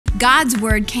God's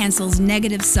word cancels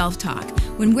negative self-talk.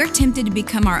 When we're tempted to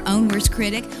become our own worst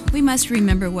critic, we must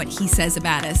remember what he says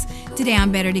about us. Today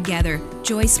on Better Together,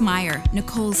 Joyce Meyer,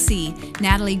 Nicole C,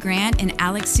 Natalie Grant, and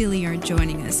Alex Seeley are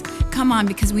joining us. Come on,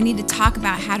 because we need to talk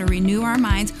about how to renew our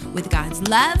minds with God's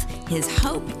love, His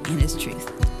hope, and His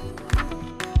truth.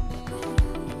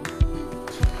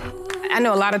 I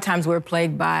know a lot of times we're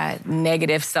plagued by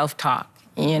negative self-talk,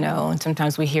 and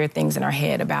sometimes we hear things in our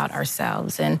head about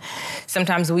ourselves, and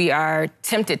sometimes we are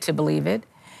tempted to believe it.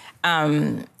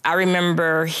 I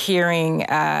remember hearing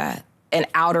an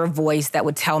outer voice that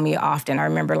would tell me often. I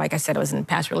remember, like I said, I was in a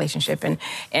past relationship,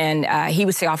 and he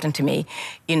would say often to me,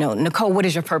 Nicole, what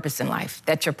is your purpose in life?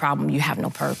 That's your problem. You have no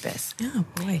purpose. Oh,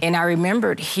 boy. And I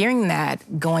remembered hearing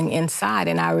that going inside,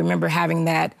 and I remember having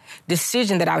that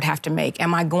decision that I would have to make.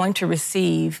 Am I going to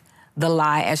receive the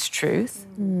lie as truth,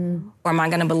 or am I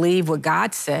going to believe what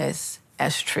God says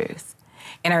as truth?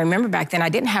 And I remember back then I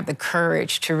didn't have the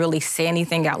courage to really say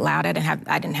anything out loud. I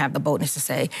didn't have the boldness to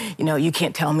say, you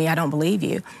can't tell me I don't believe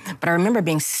you. But I remember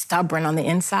being stubborn on the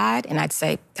inside, and I'd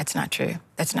say, that's not true.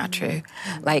 That's not true.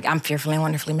 Like, I'm fearfully and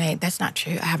wonderfully made. That's not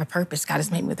true. I have a purpose. God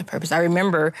has made me with a purpose. I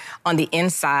remember on the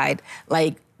inside,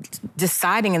 like,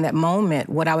 deciding in that moment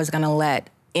what I was going to let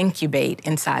incubate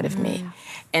inside of me.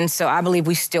 And so I believe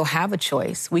we still have a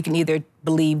choice. We can either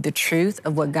believe the truth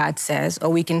of what God says, or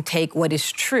we can take what is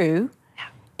true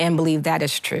and believe that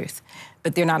is truth.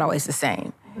 But they're not always the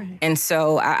same. Right. And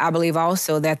so I believe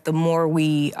also that the more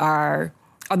we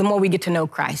get to know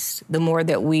Christ, the more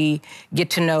that we get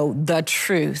to know the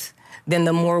truth, then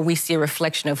the more we see a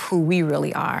reflection of who we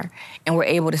really are. And we're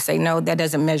able to say, no, that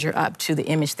doesn't measure up to the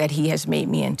image that He has made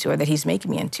me into, or that He's making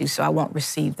me into, so I won't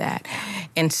receive that.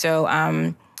 And so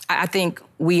I think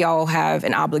we all have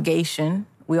an obligation.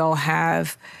 We all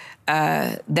have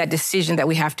that decision that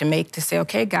we have to make to say,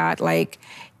 okay, God, like,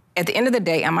 at the end of the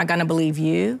day, am I going to believe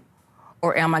you,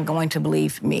 or am I going to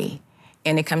believe me?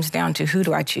 And it comes down to, who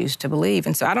do I choose to believe?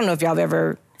 And so I don't know if y'all have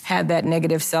ever had that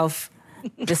negative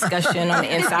self-discussion on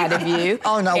the inside of you.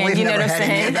 Oh, no, and we've you know never what I'm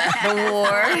had saying? The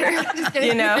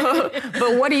war,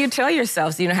 But what do you tell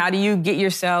yourselves? How do you get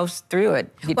yourselves through it?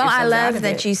 Well, I love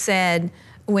that you said,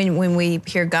 when we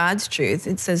hear God's truth,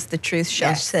 it says the truth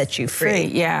shall set you free.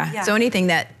 Yeah. So anything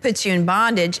that puts you in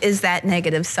bondage is that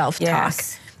negative self-talk.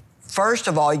 Yes. First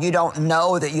of all, you don't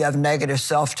know that you have negative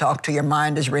self-talk till your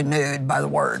mind is renewed by the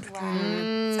Word.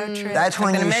 Wow. So true. That's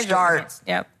when you start.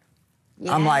 Yep.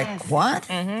 I'm like, what?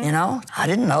 I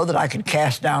didn't know that I could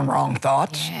cast down wrong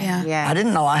thoughts. Yeah. I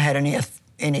didn't know I had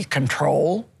any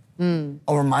control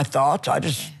over my thoughts. I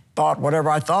just thought whatever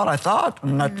I thought,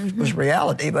 and that was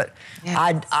reality. But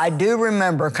I do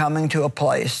remember coming to a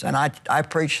place, and I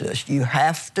preach this, you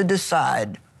have to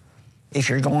decide if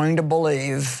you're going to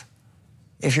believe,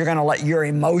 if you're going to let your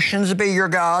emotions be your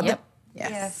God. Yep.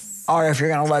 Yes. Or if you're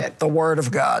going to let the Word of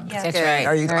God. That's right.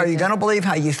 Are you going to believe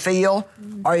how you feel?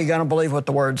 Or are you going to believe what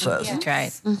the Word says? That's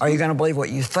right. Are you going to believe what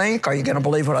you think? Are you going to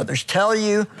believe what others tell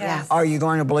you? Yes. Are you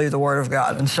going to believe the Word of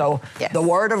God? And so the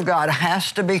Word of God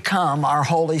has to become our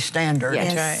holy standard.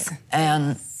 That's right.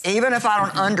 And even if I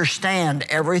don't understand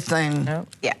everything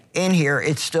in here,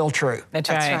 it's still true. That's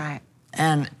right.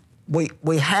 And we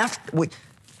have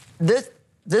this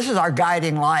is our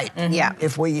guiding light. Yeah.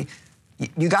 If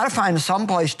you got to find some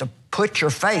place to put your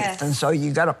faith, and so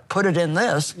you got to put it in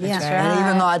this. Yes. And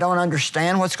even though I don't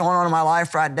understand what's going on in my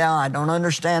life right now, I don't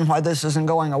understand why this isn't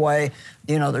going away.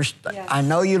 I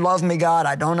know you love me, God.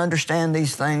 I don't understand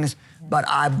these things, but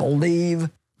I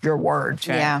believe your word.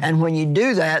 Yeah. And when you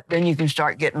do that, then you can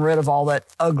start getting rid of all that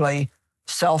ugly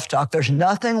self-talk. There's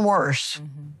nothing worse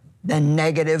than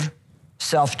negative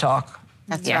self-talk.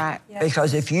 That's right.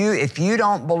 Because if you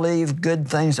don't believe good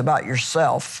things about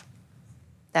yourself,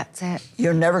 that's it.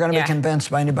 You're never going to be convinced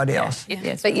by anybody else.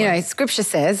 But Scripture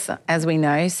says, as we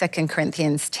know, 2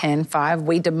 Corinthians 10:5,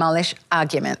 we demolish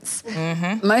arguments.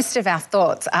 Most of our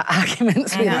thoughts are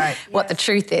arguments with what the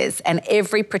truth is, and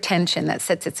every pretension that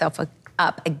sets itself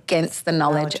up against the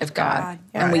knowledge of God.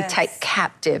 And we take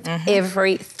captive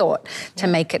every thought to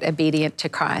make it obedient to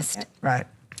Christ. Right.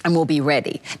 And we'll be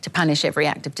ready to punish every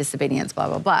act of disobedience, blah,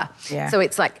 blah, blah. Yeah. So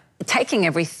it's like taking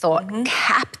every thought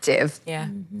captive. Yeah.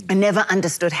 I never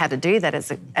understood how to do that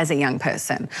as a young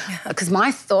person. Because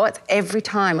my thoughts every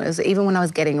time, it was even when I was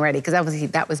getting ready, because obviously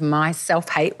that was my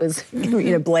self-hate was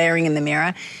blaring in the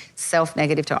mirror.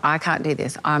 Self-negative talk, I can't do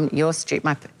this, you're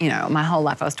stupid. My whole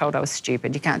life I was told I was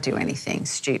stupid. You can't do anything,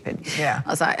 stupid. Yeah. I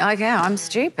was like, okay, I'm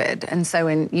stupid. And so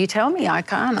when you tell me I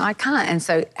can't. And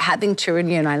so having to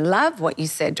renew, and I love what you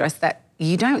said, Joyce, that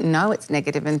you don't know it's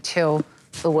negative until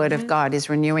the Word of God is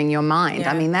renewing your mind.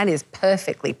 I mean, that is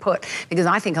perfectly put, because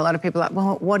I think a lot of people are like,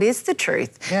 well, what is the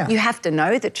truth? Yeah. You have to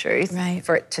know the truth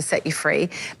for it to set you free.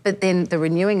 But then the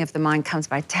renewing of the mind comes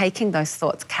by taking those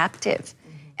thoughts captive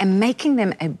and making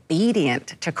them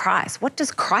obedient to Christ. What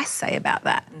does Christ say about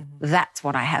that? That's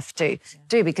what I have to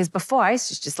do, because before I used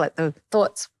to just let the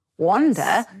thoughts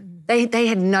wander. They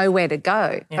had nowhere to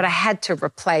go, but I had to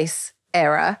replace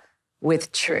error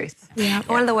with truth. Yeah.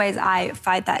 One of the ways I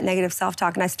fight that negative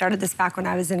self-talk, and I started this back when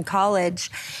I was in college,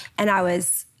 and I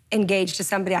was engaged to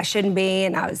somebody I shouldn't be,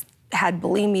 and I had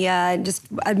bulimia and just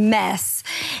a mess,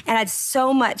 and I had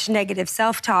so much negative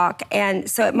self-talk, and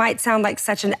so it might sound like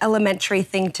such an elementary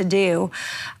thing to do,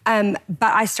 but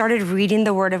I started reading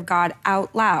the Word of God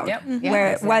out loud,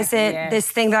 where it wasn't this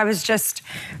thing that I was just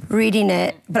reading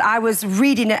it, but I was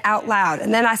reading it out loud,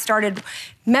 and then I started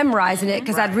memorizing it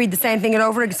because I'd read the same thing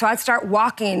over again. So I'd start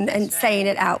walking and saying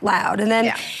it out loud. And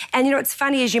then, and you know, what's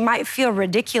funny is you might feel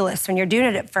ridiculous when you're doing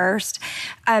it at first.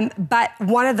 But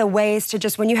one of the ways to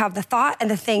just, when you have the thought and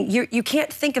the thing, you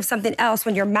can't think of something else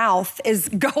when your mouth is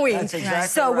going. That's exactly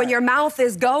so when your mouth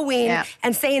is going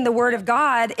and saying the Word of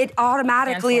God, it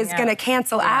automatically is going to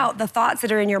cancel out the thoughts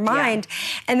that are in your mind.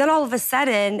 And then all of a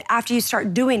sudden, after you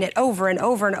start doing it over and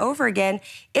over and over again,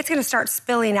 it's going to start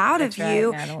spilling out of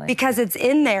you because it's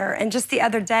in there. And just the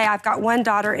other day, I've got one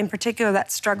daughter in particular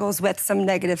that struggles with some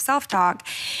negative self-talk.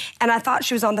 And I thought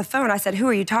she was on the phone. I said, "Who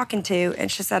are you talking to?"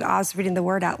 And she said, "I was reading the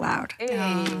Word out loud."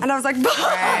 And I was like,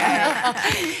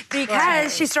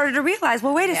 because she started to realize,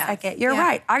 well, wait a second, you're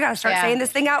right. I got to start saying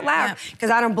this thing out loud because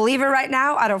I don't believe it right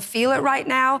now. I don't feel it right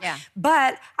now.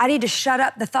 But I need to shut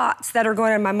up the thoughts that are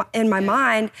going in my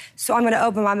mind. So I'm going to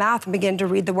open my mouth and begin to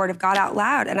read the Word of God out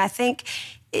loud. And I think,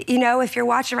 you know, if you're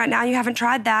watching right now and you haven't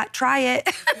tried that, try it.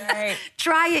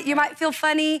 Try it. You might feel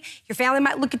funny. Your family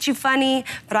might look at you funny.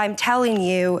 But I'm telling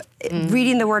you,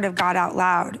 reading the Word of God out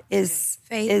loud is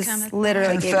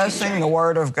literally confessing the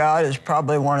Word of God is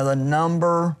probably one of the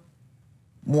number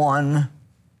one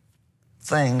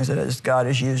things that God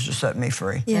has used to set me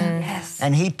free.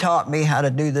 And He taught me how to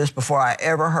do this before I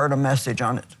ever heard a message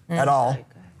on it at all.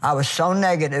 I was so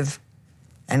negative,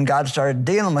 and God started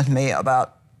dealing with me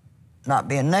about not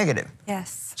being negative.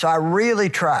 So I really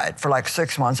tried for like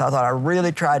 6 months. I thought I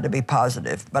really tried to be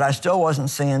positive, but I still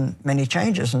wasn't seeing many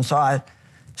changes. And so I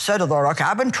said to the Lord, okay,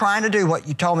 I've been trying to do what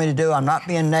you told me to do. I'm not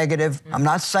being negative. I'm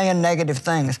not saying negative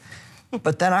things.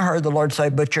 But then I heard the Lord say,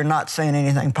 but you're not saying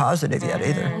anything positive yet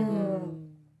either.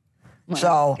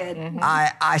 So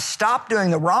I stopped doing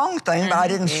the wrong thing, but I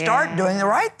didn't start doing the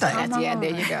right thing. There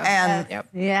you go. And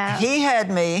He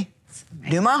had me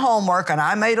do my homework, and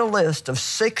I made a list of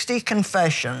 60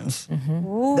 confessions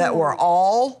that were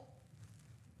all,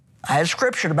 I had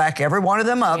scripture to back every one of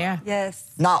them up.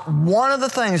 Not one of the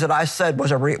things that I said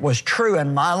was true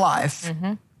in my life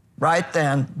right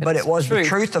then, but it was the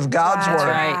truth of God's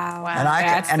Word.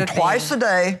 And twice a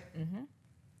day,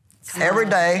 every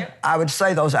day, I would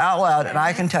say those out loud, and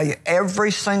I can tell you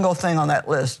every single thing on that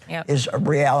list is a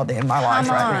reality in my life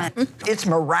right now. It's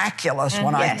miraculous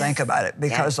when I think about it,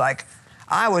 because like,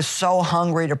 I was so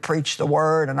hungry to preach the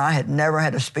Word, and I had never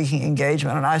had a speaking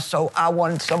engagement, and I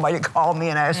wanted somebody to call me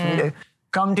and ask me to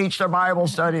come teach their Bible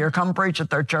study or come preach at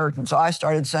their church. And so I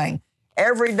started saying,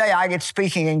 every day I get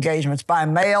speaking engagements by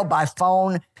mail, by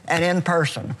phone, and in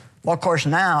person. Well, of course,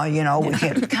 now, you know, we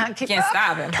can't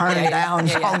stop it. Turn down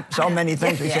so many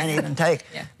things we can't even take.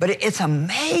 But it's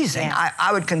amazing.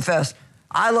 I would confess,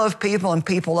 I love people and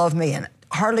people love me, and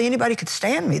hardly anybody could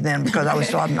stand me then because I was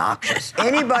so obnoxious.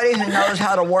 Anybody who knows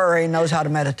how to worry knows how to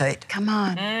meditate. Come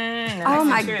on. Oh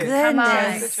my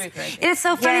goodness. It's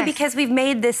so funny because we've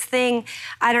made this thing,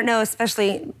 I don't know,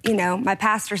 especially, you know, my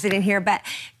pastor sitting here, but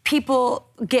people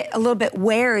get a little bit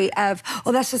wary of,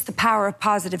 oh, that's just the power of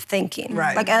positive thinking.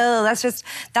 Like, oh,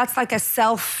 that's like a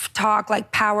self-talk,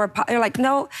 like power. You're like,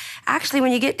 no, actually,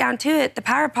 when you get down to it, the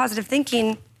power of positive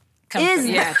thinking is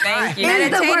thank you.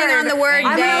 Meditating on the Word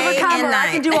I'm day an overcomer. and night.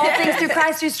 I can do all things through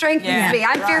Christ who strengthens me.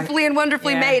 I'm fearfully and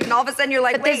wonderfully made. And all of a sudden you're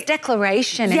like, but there's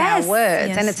declaration in our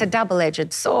words, and it's a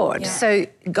double-edged sword. So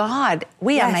God,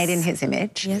 we are made in His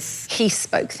image. He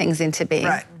spoke things into being.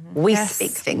 We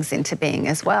speak things into being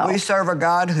as well. We serve a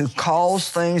God who calls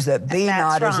things that be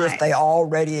not as if they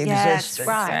already existed.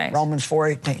 Romans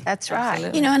 4:18. That's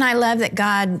right. You know, and I love that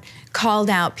God called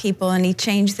out people and He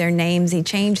changed their names, He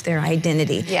changed their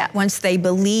identity. Once they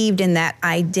believed in that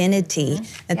identity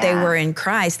that they were in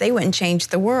Christ, they wouldn't change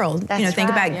the world. You know, think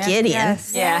about Gideon.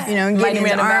 You know,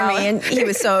 Gideon's army, and he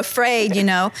was so afraid, you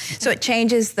know. So it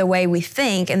changes the way we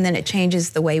think, and then it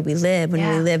changes the way we live when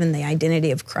we live in the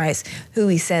identity of Christ, who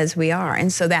He says we are.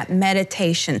 And so that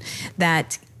meditation,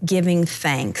 that giving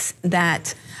thanks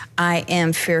that I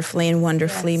am fearfully and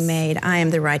wonderfully made. I am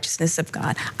the righteousness of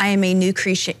God. I am a new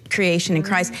creation in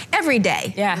Christ every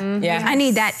day. I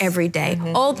need that every day.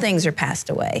 Old things are passed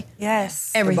away.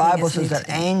 Everything the Bible says that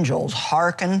angels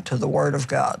hearken to the word of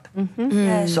God.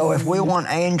 So if we want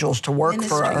angels to work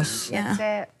for us,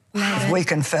 if we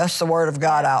confess the word of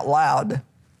God out loud,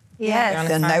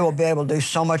 then they will be able to do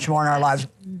so much more in our lives.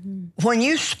 When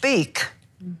you speak,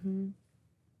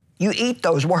 you eat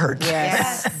those words.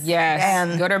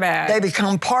 And good or bad, they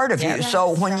become part of you.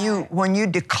 So when you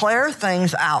declare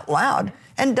things out loud,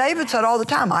 and David said all the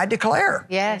time, I declare.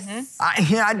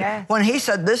 When he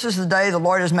said, this is the day the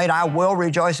Lord has made, I will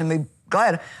rejoice and be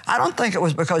glad, I don't think it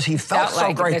was because he felt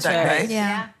so great that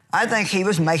day. I think he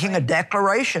was making a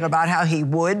declaration about how he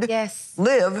would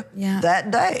live that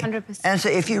day. 100%. And so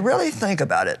if you really think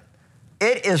about it,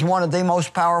 it is one of the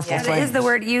most powerful things. It is the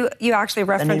word. You actually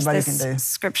referenced this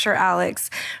scripture,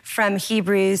 Alex, from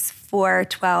Hebrews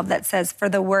 4:12 that says, for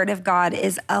the word of God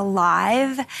is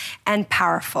alive and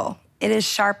powerful. It is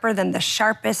sharper than the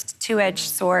sharpest two-edged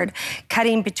sword,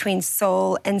 cutting between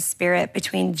soul and spirit,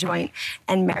 between joint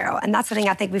and marrow. And that's the thing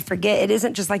I think we forget. It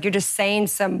isn't just like you're just saying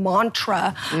some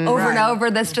mantra over and over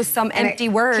that's just some empty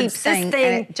words. Keep saying, and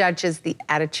it judges the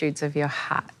attitudes of your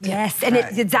heart. And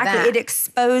it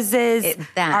exposes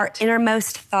our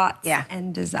innermost thoughts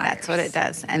and desires. That's what it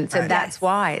does. And so that's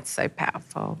why it's so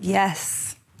powerful.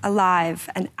 Alive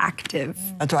and active.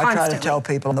 That's why I try to tell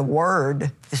people the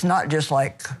word is not just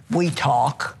like we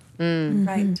talk.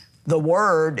 Right. The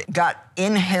word got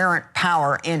inherent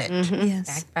power in it.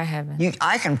 Backed by heaven.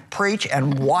 I can preach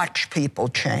and watch people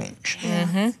change.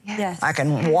 I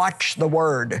can watch the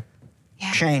word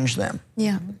change them.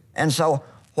 And so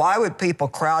why would people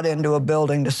crowd into a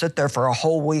building to sit there for a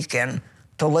whole weekend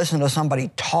to listen to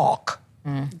somebody talk?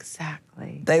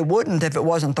 Exactly. They wouldn't if it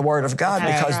wasn't the word of God,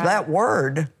 because that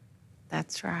word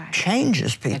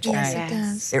changes people. It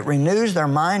does. It renews their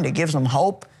mind. It gives them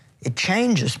hope. It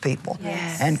changes people.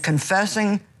 And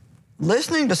confessing,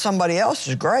 listening to somebody else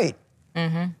is great.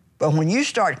 But when you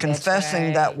start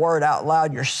confessing that word out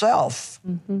loud yourself,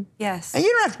 and you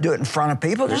don't have to do it in front of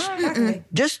people,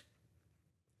 just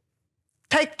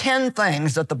take 10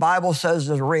 things that the Bible says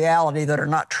is a reality that are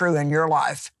not true in your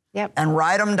life and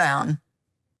write them down.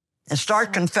 And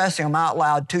start confessing them out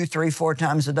loud 2, 3, 4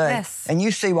 times a day. And you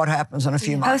see what happens in a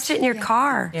few months. Post it in your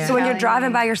car. So when you're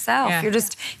driving by yourself,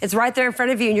 it's right there in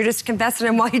front of you and you're just confessing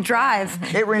them while you drive.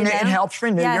 It helps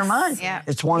renew your mind.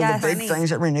 It's one of the big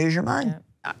things that renews your mind.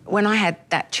 When I had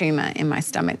that tumor in my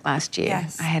stomach last year,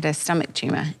 I had a stomach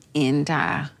tumor, and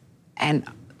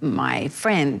my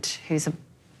friend, who's a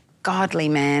godly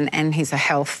man and he's a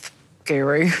health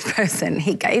guru person,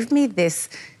 he gave me this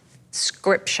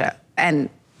scripture and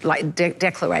like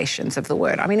declarations of the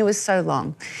word. I mean, it was so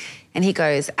long. And he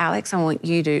goes, Alex, I want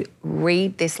you to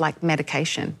read this like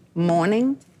medication,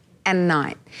 morning and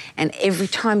night. And every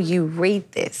time you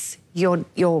read this,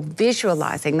 you're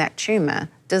visualizing that tumor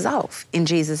dissolve in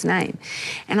Jesus' name.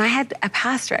 And I had a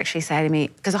pastor actually say to me,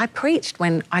 because I preached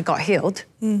when I got healed,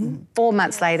 4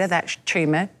 months later, that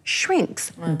tumor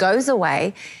shrinks, goes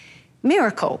away.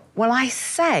 Miracle. Well, I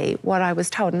say what I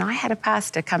was told. And I had a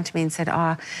pastor come to me and said,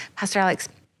 Pastor Alex,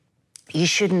 you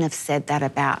shouldn't have said that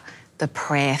about the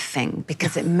prayer thing,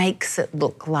 because it makes it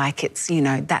look like it's,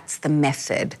 that's the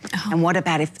method. And what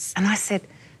about if... And I said,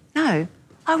 no,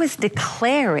 I was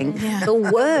declaring the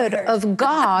word of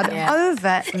God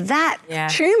over that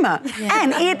tumor.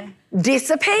 And it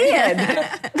disappeared.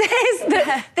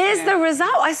 There's the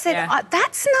result. I said,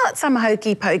 that's not some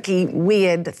hokey-pokey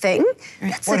weird thing.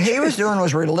 What he was doing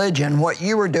was religion. What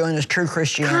you were doing is true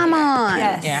Christianity. Come on.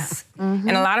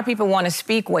 And a lot of people want to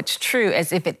speak what's true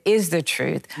as if it is the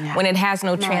truth when it has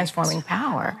no transforming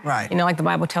power. Like the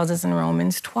Bible tells us in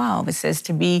Romans 12, it says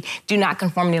do not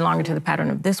conform any longer to the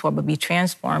pattern of this world, but be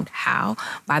transformed. How?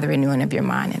 By the renewing of your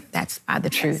mind. And that's by the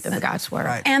truth of God's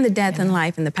word. And the death and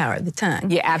life and the power of the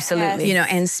tongue. Absolutely.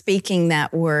 And speaking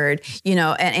that word,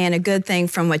 and a good thing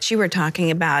from what you were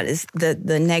talking about is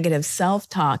the negative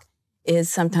self-talk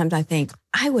is sometimes I think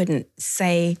I wouldn't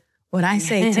say what I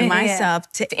say to myself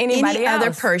to any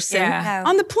other person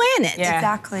on the planet.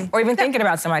 Exactly. Or even thinking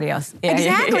about somebody else.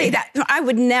 Exactly. I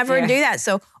would never do that.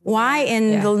 So why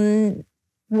in the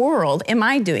world am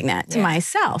I doing that to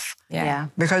myself?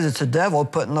 Because it's the devil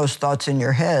putting those thoughts in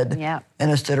your head.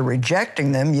 And instead of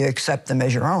rejecting them, you accept them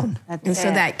as your own. And so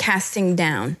that casting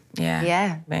down. We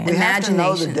have to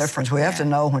know the difference. We have to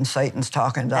know when Satan's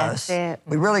talking to us.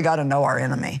 We really got to know our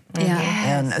enemy.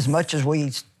 And as much as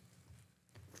we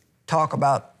talk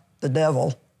about the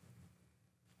devil,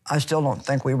 I still don't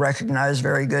think we recognize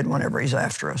very good whenever he's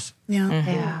after us. Yeah.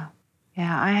 Yeah.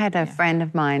 Yeah. I had a friend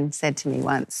of mine said to me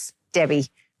once, Debbie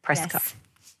Prescott.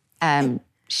 Yes.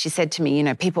 She said to me, you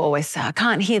know, people always say, I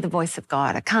can't hear the voice of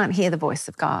God. I can't hear the voice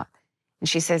of God. And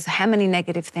she says, how many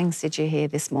negative things did you hear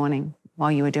this morning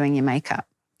while you were doing your makeup?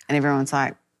 And everyone's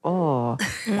like, oh,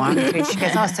 1, 2. She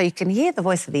goes, oh, so you can hear the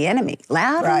voice of the enemy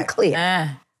loud and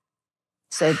clear.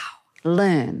 So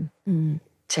learn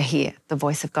to hear the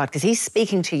voice of God, because he's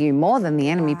speaking to you more than the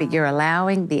enemy, but you're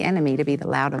allowing the enemy to be the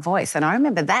louder voice. And I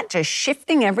remember that just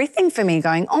shifting everything for me,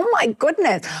 going, oh my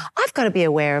goodness, I've got to be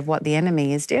aware of what the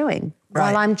enemy is doing.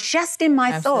 While I'm just in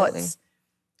my thoughts,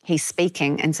 he's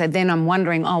speaking. And so then I'm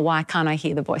wondering, oh, why can't I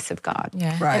hear the voice of God?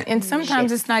 Yeah. Right. And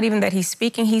sometimes it's not even that he's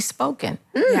speaking, he's spoken.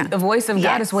 The voice of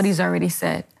God is what he's already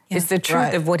said. It's the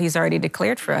truth of what he's already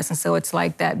declared for us. And so it's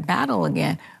like that battle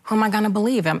again. Who am I going to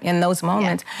believe in those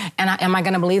moments? And am I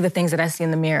going to believe the things that I see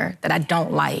in the mirror that I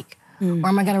don't like? Or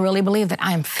am I going to really believe that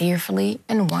I am fearfully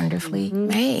and wonderfully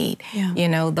made? You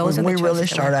know, those are the choices. When we really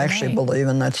start actually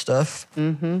believing that stuff,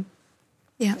 the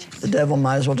devil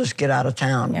might as well just get out of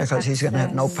town, because he's going to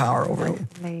have no power over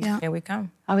you. Here we come.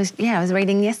 I was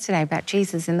reading yesterday about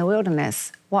Jesus in the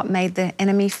wilderness. What made the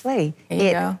enemy flee?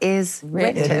 It is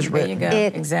written. It is written.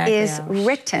 It is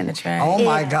written. That's right. Oh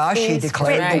my gosh, he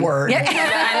declared the word.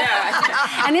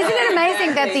 And isn't it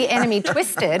amazing that the enemy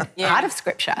twisted part of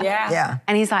Scripture?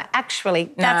 And he's like,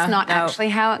 actually, that's not actually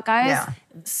how it goes.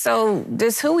 So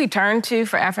does who we turn to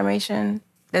for affirmation,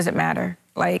 does it matter?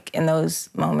 Like in those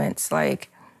moments, like,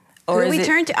 or who is we it,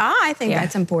 turn to? I think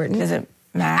that's important. Does it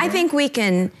matter? I think we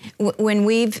can,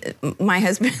 my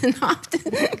husband often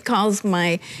calls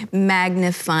my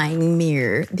magnifying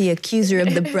mirror the accuser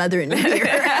of the brethren mirror.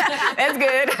 That's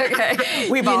good, okay.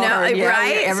 We've all heard,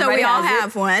 right? So we all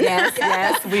have one.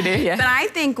 Yes, we do, But I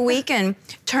think we can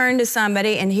turn to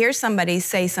somebody and hear somebody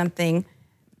say something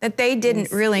that they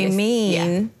didn't really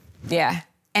mean.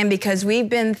 And because we've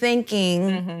been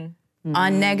thinking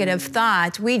on negative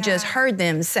thoughts, we just heard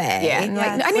them say.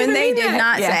 When they did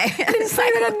not say. I didn't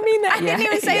say that, I didn't mean that. I didn't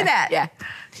even say that.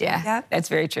 Yeah, that's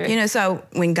very true. You know, so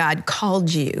when God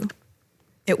called you,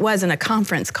 it wasn't a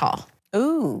conference call.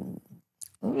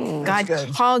 God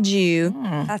called you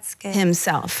That's good.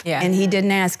 himself. And he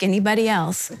didn't ask anybody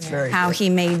else how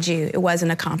he made you. It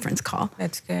wasn't a conference call.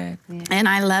 That's good. And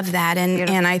I love that.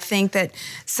 And I think that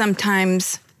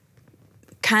sometimes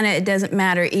kind of it doesn't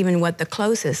matter even what the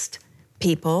closest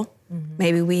people,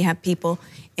 maybe we have people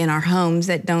in our homes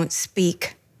that don't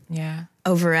speak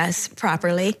over us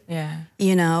properly,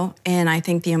 you know, and I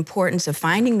think the importance of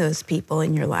finding those people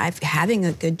in your life, having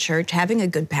a good church, having a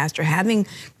good pastor, having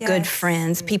good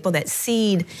friends, people that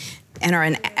seed and are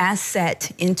an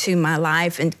asset into my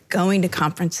life, and going to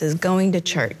conferences, going to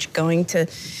church, going to,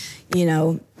 you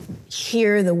know,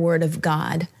 hear the word of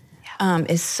God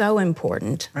is so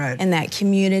important. And that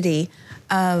community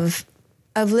of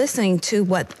listening to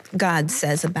what God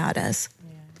says about us.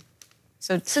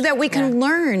 So that we can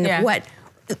learn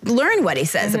what he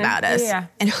says about us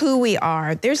and who we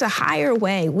are. There's a higher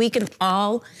way. We can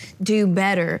all do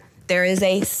better. There is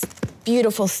a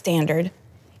beautiful standard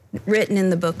written in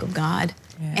the book of God.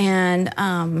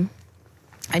 And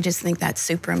I just think that's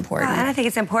super important. And I think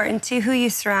it's important too who you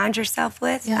surround yourself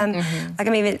with. Like, I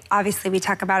mean, obviously we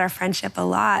talk about our friendship a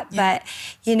lot, but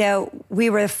you know, we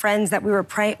were friends that we were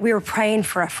praying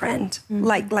for a friend,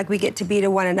 like we get to be to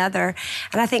one another.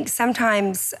 And I think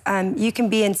sometimes you can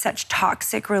be in such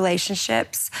toxic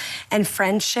relationships and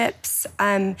friendships,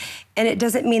 and it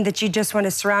doesn't mean that you just want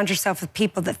to surround yourself with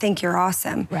people that think you're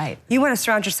awesome. You want to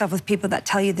surround yourself with people that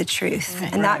tell you the truth.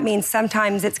 And that means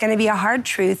sometimes it's going to be a hard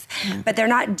truth, but they're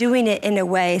not doing it in a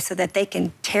way so that they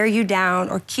can tear you down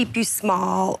or keep you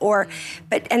small, or,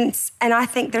 and I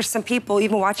think there's some people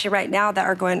even watching right now that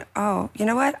are going, oh, you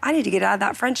know what? I need to get out of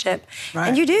that friendship.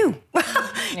 And you do.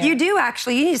 You do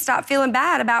actually. You need to stop feeling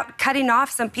bad about cutting off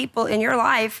some people in your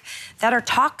life that are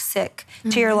toxic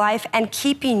to your life and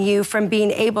keeping you from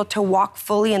being able to walk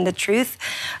fully in the truth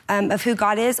of who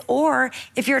God is. Or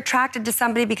if you're attracted to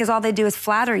somebody because all they do is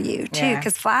flatter you too,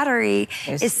 because flattery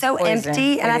is so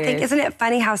empty. And I think, isn't it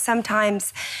funny how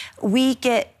sometimes we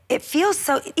get, it feels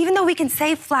so, even though we can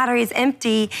say flattery is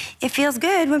empty, it feels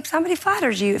good when somebody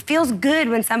flatters you. It feels good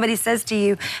when somebody says to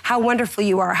you how wonderful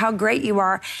you are, how great you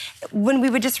are. When we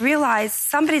would just realize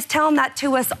somebody's telling that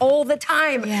to us all the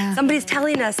time. Somebody's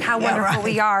telling us how wonderful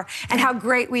we are and how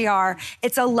great we are.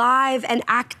 It's alive and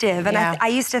active. And I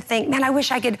used to think, man, I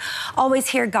wish I could always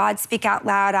hear God speak out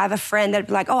loud. I have a friend that'd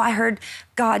be like, oh, I heard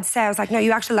God say? I was like, no,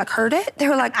 you actually like heard it? They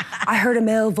were like, I heard a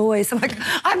male voice. I'm like,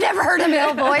 I've never heard a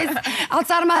male voice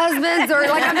outside of my husband's, or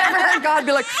like I've never heard God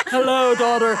be like, hello,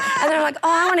 daughter. And they're like, oh,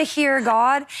 I want to hear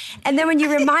God. And then when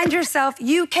you remind yourself,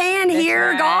 you can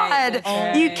hear God.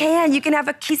 Right. You can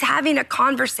have he's having a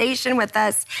conversation with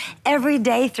us every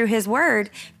day through his word,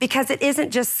 because it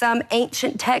isn't just some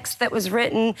ancient text that was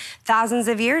written thousands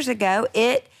of years ago.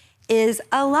 It is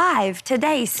alive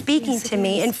today, speaking to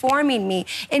me, informing me,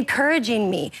 encouraging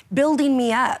me, building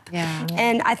me up. Yeah.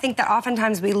 And I think that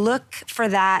oftentimes we look for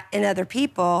that in other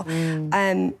people,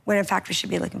 when in fact we should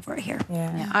be looking for it here.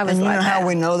 I was and you know how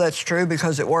we know that's true?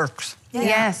 Because it works.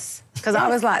 Yes, because I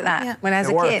was like that when I was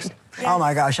a kid. Oh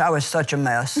my gosh, I was such a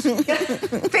mess. I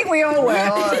think we all were.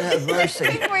 Lord have mercy.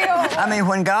 I mean,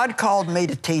 when God called me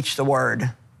to teach the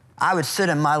word, I would sit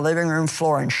in my living room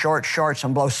floor in short shorts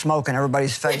and blow smoke in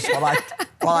everybody's face while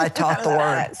I taught the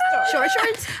word. Short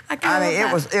shorts? I mean,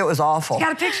 it was awful. You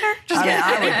got a picture?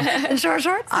 Just in short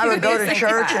shorts? I would go to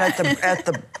church, and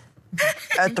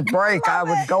at the break, I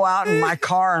would go out in my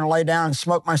car and lay down and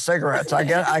smoke my cigarettes.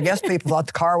 I guess people thought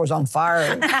the car was on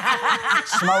fire, and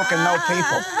smoke and no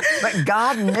people. But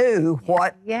God knew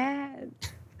what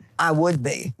I would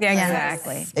be. Yeah,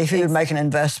 exactly. If he would make an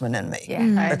investment in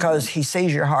me. Because he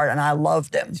sees your heart, and I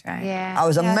loved him. That's right. Yeah. I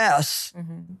was a mess.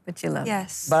 But you loved him.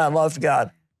 But I loved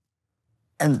God.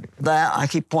 And that, I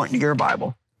keep pointing to your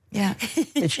Bible. Yeah.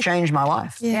 It's changed my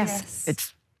life. Yes.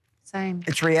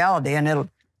 It's reality, and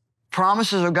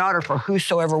promises of God are for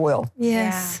whosoever will.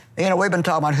 Yes. You know, we've been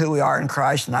talking about who we are in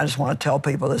Christ, and I just want to tell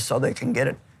people this so they can get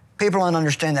it. People don't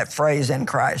understand that phrase, in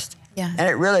Christ. Yeah. And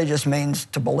it really just means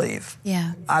to believe.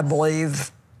 Yeah. I believe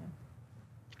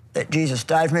that Jesus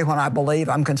died for me. When I believe,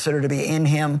 I'm considered to be in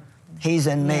him. He's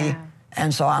in me.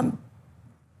 And so I'm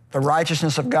the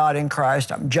righteousness of God in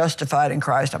Christ. I'm justified in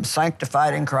Christ. I'm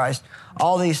sanctified in Christ.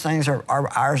 All these things are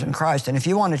ours in Christ. And if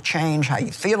you want to change how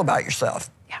you feel about yourself,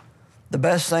 the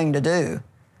best thing to do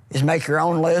is make your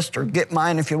own list, or get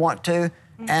mine if you want to,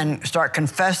 and start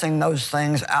confessing those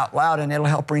things out loud, and it'll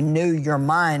help renew your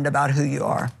mind about who you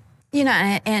are. You know,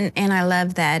 and I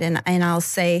love that. And I'll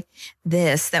say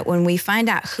this, that when we find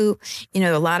out who, you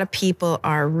know, a lot of people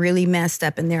are really messed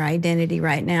up in their identity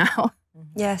right now.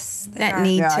 Yes. That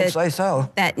need I'd say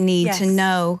so. That need to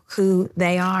know who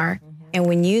they are. And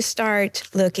when you start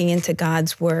looking into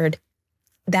God's word,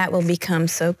 that will become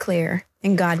so clear,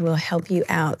 and God will help you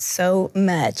out so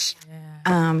much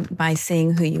by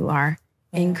seeing who you are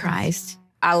in Christ.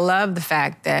 I love the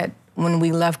fact that when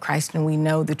we love Christ and we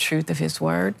know the truth of his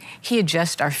word, he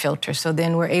adjusts our filter. So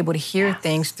then we're able to hear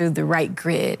things through the right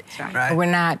grid. Right. We're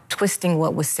not twisting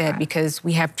what was said because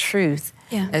we have truth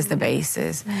as the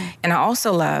basis. And I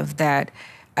also love that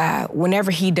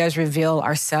whenever he does reveal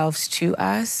ourselves to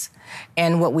us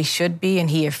and what we should be, and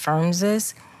he affirms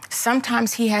us,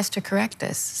 sometimes he has to correct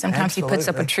us. Sometimes he puts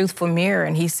up a truthful mirror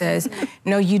and he says,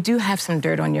 no, you do have some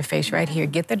dirt on your face right here.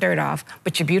 Get the dirt off,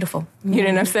 but you're beautiful. You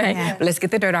know what I'm saying? But let's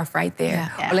get the dirt off right there.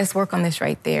 Or let's work on this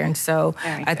right there. And so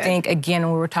I think, again,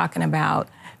 when we're talking about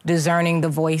discerning the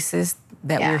voices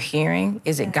that we're hearing,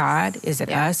 is it God? Is it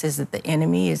us? Is it the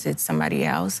enemy? Is it somebody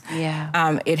else?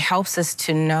 It helps us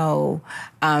to know,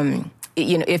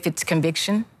 you know, if it's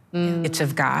conviction, it's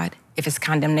of God. If it's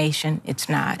condemnation, it's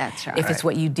not. That's right. If it's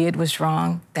what you did was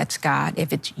wrong, that's God.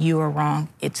 If it's you are wrong,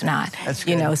 it's not. That's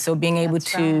good. You know, so being able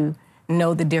to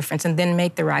know the difference and then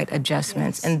make the right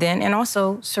adjustments, and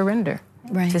also surrender.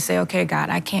 To say, okay, God,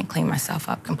 I can't clean myself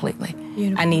up completely.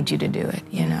 I need you to do it,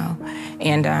 you know,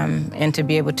 and to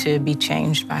be able to be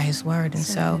changed by his word. And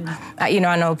so, you know,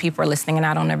 I know people are listening, and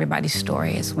I don't know everybody's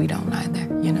story is. We don't either,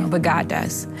 you know, but God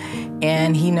does.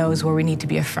 And he knows where we need to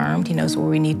be affirmed. He knows where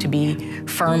we need to be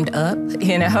firmed up,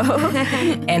 you know,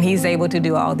 and he's able to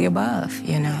do all the above,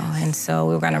 you know. And so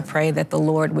we're going to pray that the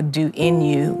Lord would do in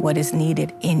you what is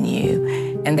needed in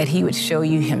you, and that he would show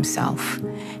you himself,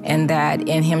 and that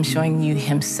in him showing you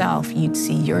himself, you'd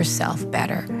see yourself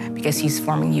better, because he's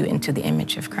forming you into the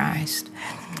image of Christ.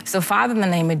 So, Father, in the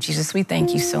name of Jesus, we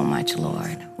thank you so much,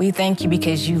 Lord. We thank you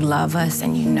because you love us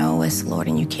and you know us, Lord,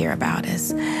 and you care about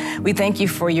us. We thank you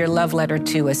for your love letter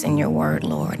to us in your word,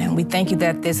 Lord. And we thank you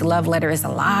that this love letter is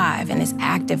alive and is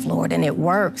active, Lord, and it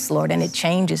works, Lord, and it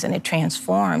changes and it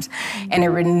transforms and it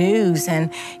renews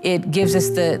and it gives us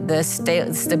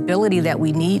the stability that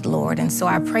we need, Lord. And so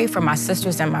I pray for my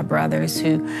sisters and my brothers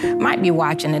who might be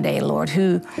watching today, Lord,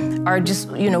 who are just,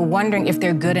 you know, wondering if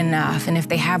they're good enough and if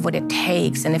they have what it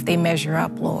takes and if they measure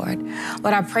up, Lord.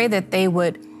 Lord, I pray that they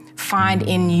would find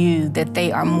in you that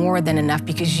they are more than enough,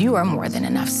 because you are more than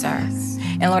enough, sir.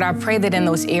 And Lord, I pray that in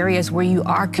those areas where you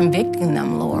are convicting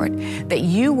them, Lord, that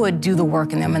you would do the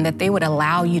work in them and that they would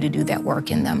allow you to do that work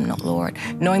in them, Lord,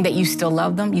 knowing that you still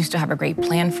love them, you still have a great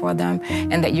plan for them,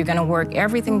 and that you're going to work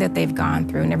everything that they've gone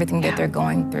through and everything that they're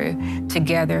going through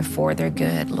together for their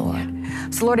good, Lord.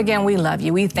 So Lord, again, we love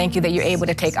you. We thank you that you're able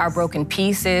to take our broken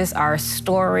pieces, our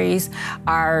stories,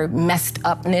 our messed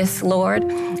upness, Lord,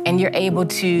 and you're able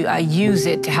to use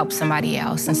it to help somebody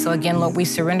else. And so again, Lord, we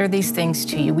surrender these things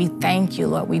to you. We thank you,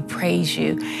 Lord. We praise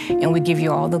you, and we give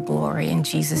you all the glory in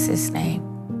Jesus' name.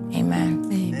 Amen.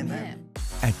 Amen.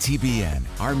 At TBN,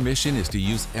 our mission is to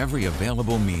use every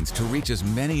available means to reach as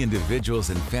many individuals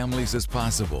and families as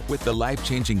possible with the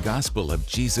life-changing gospel of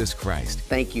Jesus Christ.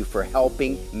 Thank you for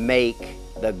helping make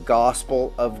the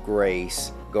gospel of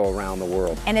grace go around the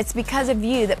world. And it's because of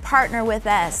you that partner with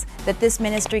us that this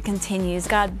ministry continues.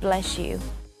 God bless you.